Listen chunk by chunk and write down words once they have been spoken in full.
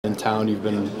town. You've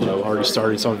been, already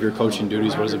started some of your coaching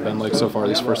duties. What has it been like so far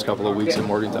these first couple of weeks in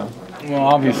Morgantown? Well,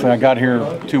 obviously, I got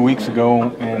here 2 weeks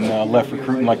ago and left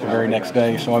recruiting like the very next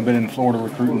day. So I've been in Florida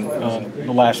recruiting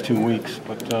the last 2 weeks.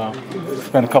 But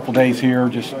spent a couple days here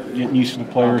just getting used to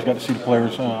the players. Got to see the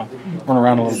players run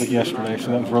around a little bit yesterday.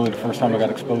 So that was really the first time I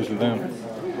got exposed to them.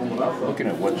 Looking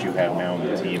at what you have now on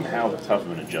the team, how tough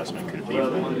of an adjustment could it be for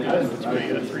them to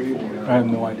get a 3-4? I have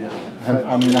no idea.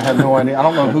 I have no idea. I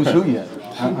don't know who's who yet.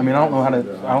 I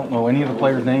don't know any of the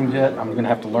players' names yet. I'm going to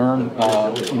have to learn,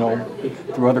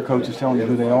 through other coaches telling me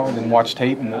who they are, then watch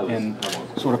tape and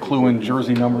sort of clue in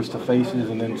jersey numbers to faces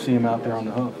and then see them out there on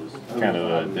the hook. Kind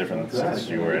of different since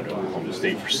you were at Oklahoma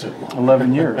State for so long.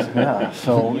 11 years, yeah.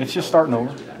 So it's just starting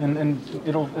over, and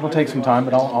it'll take some time,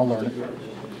 but I'll learn it.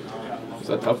 Was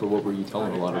that tough, or what were you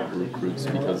telling a lot of recruits?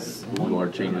 Because you are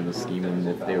changing the scheme, and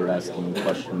if they were asking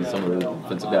questions, some of the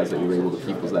defensive guys that you were able to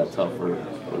keep, was that tough, or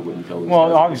what would you tell them?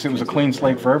 Well, obviously it was a clean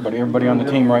slate for everybody. Everybody on the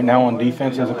team right now on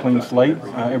defense has a clean slate.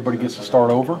 Everybody gets to start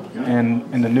over,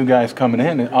 and the new guys coming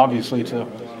in, obviously it's a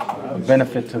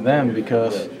benefit to them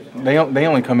because they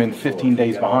only come in 15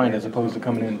 days behind as opposed to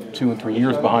coming in 2 and 3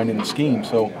 years behind in the scheme.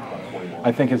 So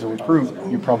I think as a recruit,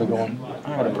 you're probably going,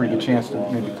 I had a pretty good chance to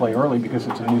maybe play early because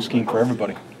it's a new scheme for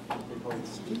everybody.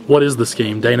 What is the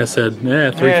scheme? Dana said,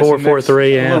 3-4,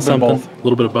 4-3, something. A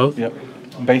little bit of both? Yep.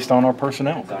 Based on our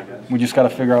personnel. We just got to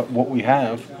figure out what we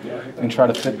have and try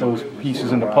to fit those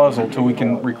pieces in the puzzle till we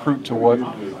can recruit to what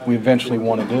we eventually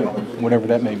want to do, whatever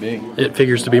that may be. It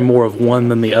figures to be more of one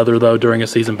than the other, though, during a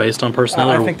season based on personnel?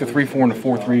 I think the 3-4 and the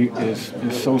 4-3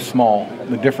 is so small.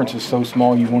 The difference is so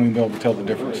small you won't even be able to tell the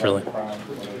difference. Really?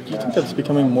 Do you think that's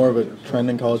becoming more of a trend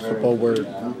in college football where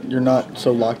you're not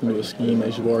so locked into a scheme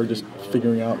as you are just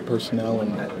figuring out personnel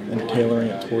and tailoring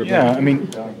it toward them? Yeah, I mean,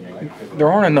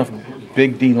 there aren't enough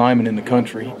big D linemen in the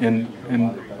country, and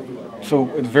so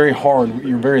it's very hard.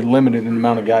 You're very limited in the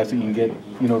amount of guys that you can get,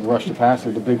 to rush the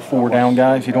passer. The big 4-down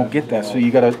guys, you don't get that, so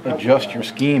you got to adjust your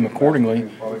scheme accordingly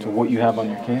to what you have on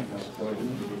your campus.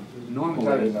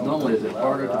 Normally, is it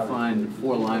harder to find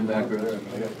 4 linebackers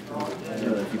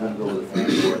if you're going to go with a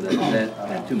 3-4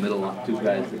 and two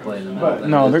guys to play in the middle?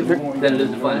 No, than it is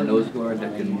to find a nose guard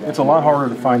that can. It's a lot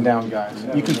harder to find down guys.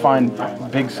 You can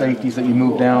find big safeties that you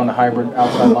move down, the hybrid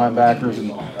outside linebackers,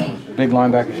 and big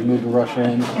linebackers you move to rush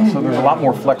in. So there's a lot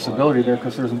more flexibility there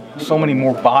because there's so many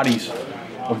more bodies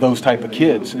of those type of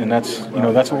kids, and that's what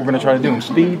we're going to try to do. And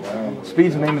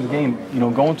speed's the name of the game.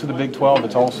 Going to the Big 12,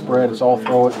 it's all spread, it's all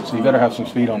throw it, so you better have some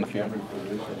speed on the field.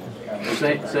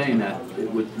 Saying that,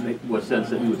 it would make more sense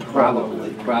that you would probably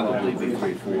be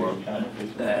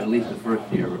 3-4 at least the first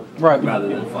year, right, rather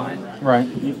than 5. Right.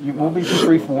 You will be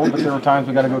 3-4, but there are times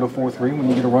we got to go to 4-3 when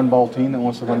you get a run ball team that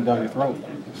wants to run it down your throat.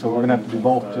 So we're going to have to do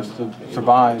both just to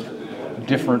survive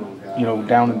different,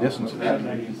 down and distances.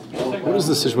 What has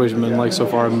the situation been like so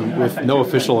far with no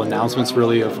official announcements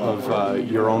really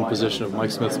of your own position, of Mike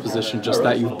Smith's position, just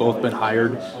that you've both been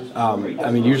hired?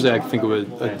 Usually I think a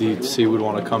DC would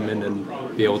want to come in and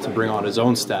be able to bring on his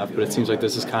own staff, but it seems like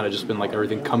this has kind of just been like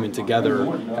everything coming together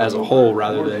as a whole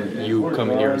rather than you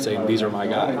coming here and saying, these are my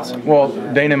guys. Well,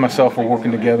 Dana and myself are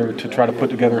working together to try to put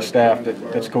together a staff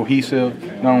that's cohesive,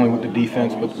 not only with the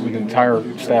defense, but with the entire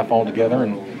staff all together.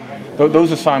 And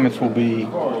those assignments will be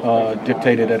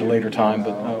dictated at a later time,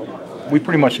 but we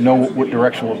pretty much know what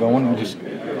direction we're going.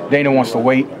 Dana wants to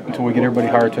wait until we get everybody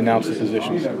hired to announce the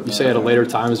positions. You say at a later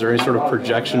time, is there any sort of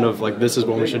projection of like this is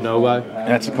when we should know by?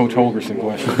 That's a Coach Holgerson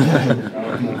question.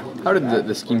 How did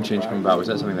the scheme change come about? Was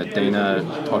that something that Dana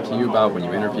talked to you about when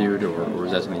you interviewed, or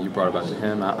was that something you brought about to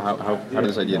him? How did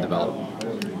this idea develop?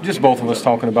 Just both of us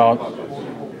talking about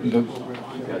the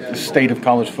state of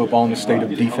college football and the state of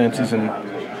defenses and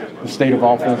the state of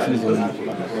offenses and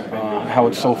how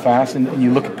it's so fast. And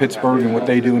you look at Pittsburgh and what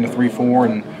they do in the 3-4,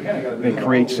 and they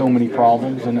create so many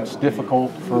problems, and it's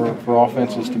difficult for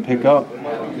offenses to pick up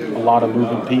a lot of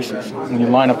moving pieces. When you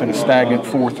line up in a stagnant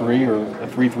 4-3 or a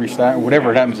 3-3 stack, or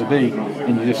whatever it happens to be,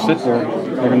 and you just sit there,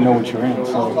 they're going to know what you're in.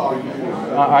 So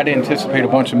I'd anticipate a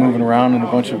bunch of moving around and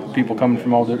a bunch of people coming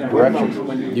from all different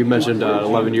directions. You mentioned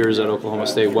 11 years at Oklahoma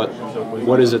State.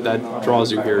 What is it that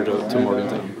draws you here to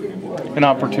Morgantown? An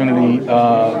opportunity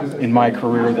in my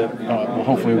career that will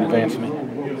hopefully advance me.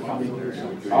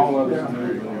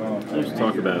 Let's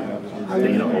talk about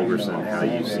Dana Holgerson, how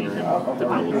you've seen him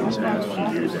develop these past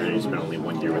few years. I know you spent only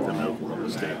 1 year with him at Oklahoma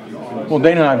State. Well,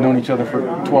 Dana and I have known each other for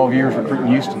 12 years recruiting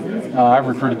Houston. I've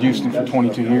recruited Houston for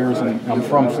 22 years, and I'm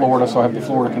from Florida, so I have the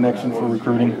Florida connection for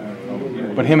recruiting.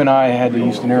 But him and I had the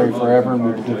Houston area forever, and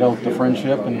we've developed a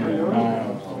friendship,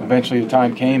 and eventually the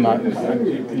time came.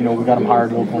 We got him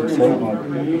hired at Oklahoma State.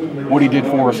 And what he did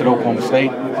for us at Oklahoma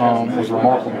State was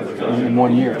remarkable in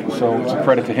 1 year. So it's a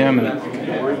credit to him. And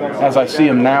as I see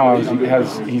him now,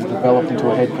 he's developed into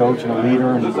a head coach and a leader.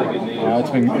 And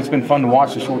it's been fun to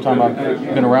watch the short time I've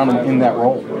been around him in that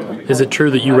role. Is it true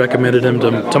that you recommended him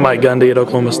to Mike Gundy at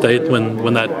Oklahoma State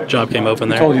when that job came open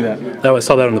there? I told you that. I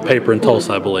saw that in the paper in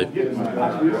Tulsa, I believe.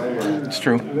 It's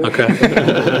true.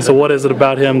 Okay. So what is it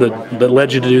about him that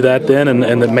led you to do that then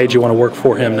and that made you want to work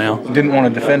for him now? Didn't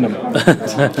want to defend him,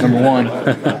 number one.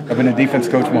 I've been a defense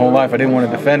coach my whole life. I didn't want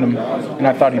to defend him, and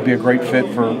I thought he'd be a great fit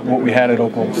for what we had at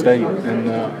Oklahoma State. And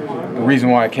the reason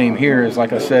why I came here is,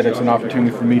 like I said, it's an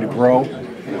opportunity for me to grow.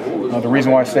 The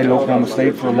reason why I stayed at Oklahoma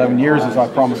State for 11 years is I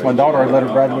promised my daughter I'd let her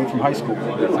graduate from high school.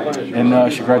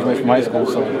 And she graduated from high school,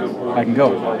 so I can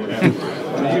go.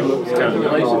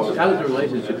 How does the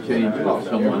relationship change with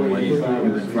someone when you've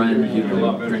been friends, you've been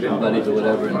drinking buddies or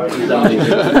whatever, and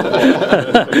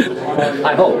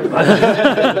I hope.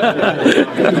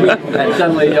 And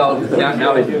suddenly,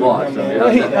 now he's your boss. So,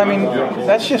 Well,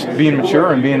 that's just being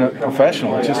mature and being a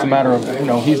professional. It's just a matter of,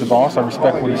 he's the boss. I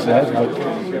respect what he says, but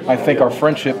I think our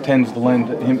friendship tends to lend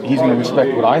him. He's going to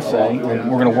respect what I say, and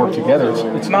we're going to work together.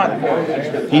 It's not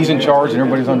he's in charge and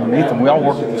everybody's underneath him. We all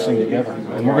work at this thing together,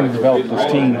 and we're going to develop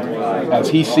this team as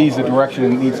he sees the direction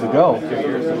it needs to go,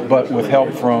 but with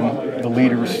help from the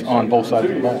leaders on both sides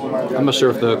of the ball. I'm not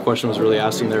sure if the question was really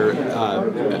asking there.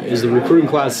 Is the recruiting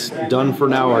class done for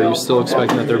now, or are you still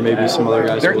expecting that there may be some other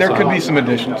guys? There could be some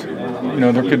additions.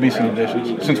 There could be some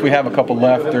additions. Since we have a couple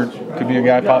left, there could be a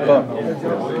guy pop up.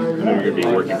 I know you're going to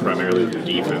be working primarily with the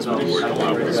defense, but you work a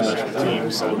lot with the special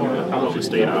teams at Oklahoma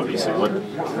State, obviously. What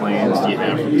plans do you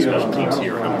have for the special teams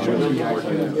here? How much will you be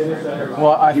working?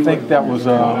 Well, I think that was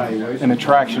an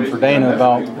attraction for Dana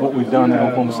about what we've done at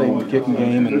Oklahoma State in the kicking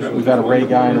game, and we've got a Ray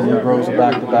guy and a Lee Rose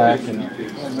back-to-back, and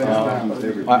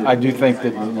I do think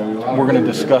that we're going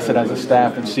to discuss it as a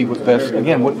staff and see what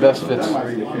best fits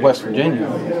West Virginia,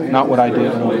 not what I did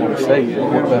at Oklahoma State,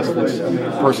 but what best fits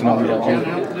personnel we have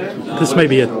here. This may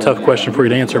be a tough question for you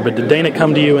to answer, but did Dana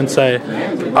come to you and say,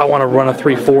 I want to run a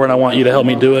 3-4 and I want you to help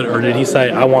me do it? Or did he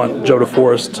say, I want Joe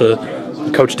DeForest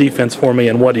to coach defense for me,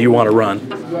 and what do you want to run?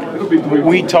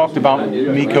 We talked about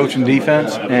me coaching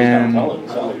defense and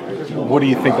what do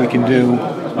you think we can do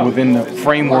within the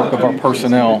framework of our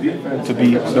personnel to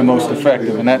be the most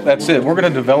effective. And that's it. We're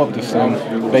going to develop this thing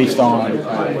based on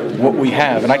what we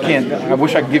have. And I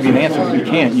wish I could give you an answer, but you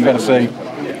can't. You got to say,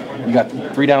 you got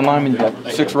 3 down linemen, you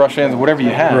got 6 rush ends, whatever you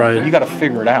have. Right. You got to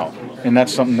figure it out, and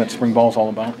that's something that spring ball is all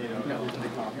about. The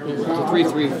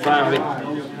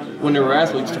 3-3-5, when there were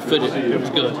athletes to fit it, it was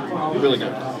good, really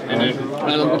good. And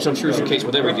which I'm sure is the case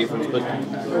with every defense, but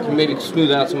can maybe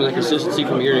smooth out some of that consistency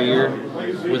from year to year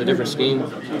with a different scheme.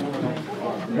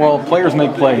 Well, players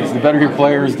make plays. The better your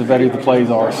players, the better the plays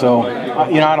are. So,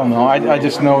 I don't know. I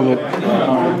just know that.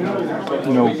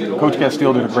 Coach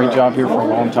Castile did a great job here for a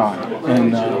long time,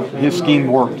 and his scheme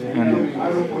worked. And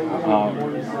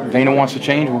Dana wants to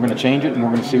change. We're going to change it, and we're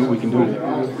going to see what we can do with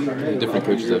it. Different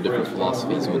coaches have different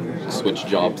philosophies when you switch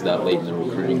jobs that late in the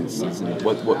recruiting season.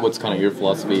 What's kind of your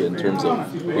philosophy in terms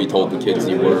of we told the kids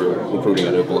you were recruiting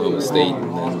at Oklahoma State,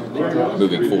 and then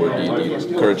moving forward, do you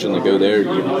encourage them to go there?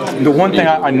 The one thing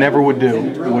I never would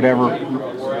do,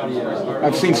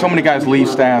 I've seen so many guys leave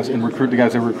staffs and recruit the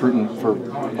guys they were recruiting for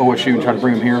OSU and try to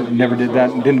bring them here. Never did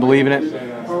that and didn't believe in it.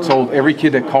 Told every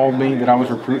kid that called me that I was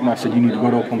recruiting, I said, you need to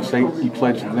go to Oklahoma State. You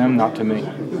pledged to them, not to me.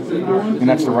 And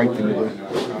that's the right thing to do.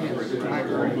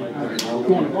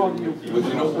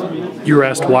 You were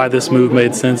asked why this move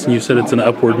made sense, and you said it's an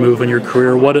upward move in your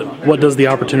career. What does the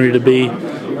opportunity to be,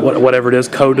 whatever it is,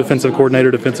 co-defensive coordinator,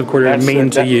 defensive coordinator,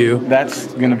 mean to you? That's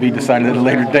going to be decided at a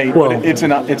later date. Well, but it's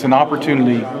an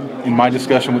opportunity in my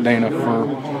discussion with Dana for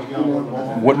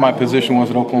what my position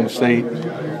was at Oklahoma State.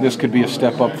 This could be a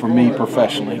step up for me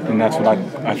professionally, and that's what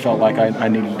I felt like I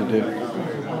needed to do.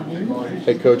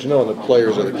 Hey, Coach, the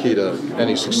players are the key to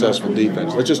any successful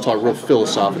defense. Let's just talk real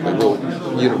philosophically, real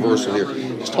universal here.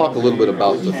 Let's talk a little bit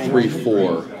about the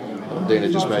 3-4. Dana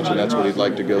just mentioned that's what he'd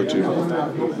like to go to.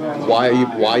 Why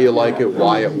you like it,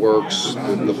 why it works,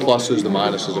 the pluses, the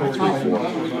minuses of a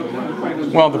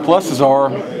 3-4. Well, the pluses are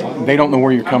they don't know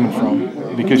where you're coming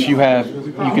from because you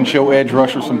can show edge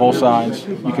rushers from both sides.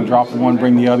 You can drop one,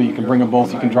 bring the other. You can bring them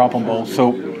both. You can drop them both.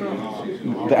 So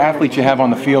the athletes you have on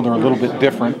the field are a little bit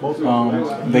different.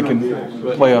 They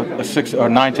can play a 6 or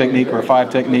 9 technique or a 5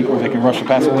 technique, or they can rush a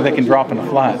pass, or they can drop in a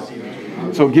flat.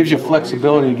 So it gives you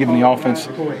flexibility to give the offense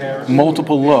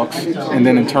multiple looks, and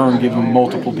then in turn give them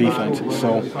multiple defenses.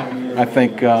 So I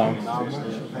think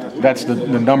that's the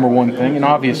number one thing. And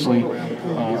obviously,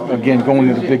 again, going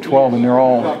to the Big 12, and they're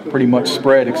all pretty much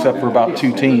spread except for about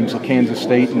 2 teams, Kansas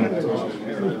State and,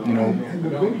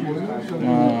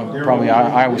 probably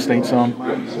Iowa State some.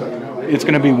 It's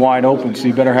going to be wide open, so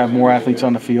you better have more athletes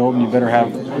on the field, and you better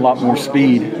have a lot more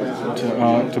speed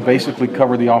to basically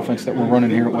cover the offense that we're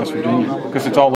running here at West Virginia, because it's all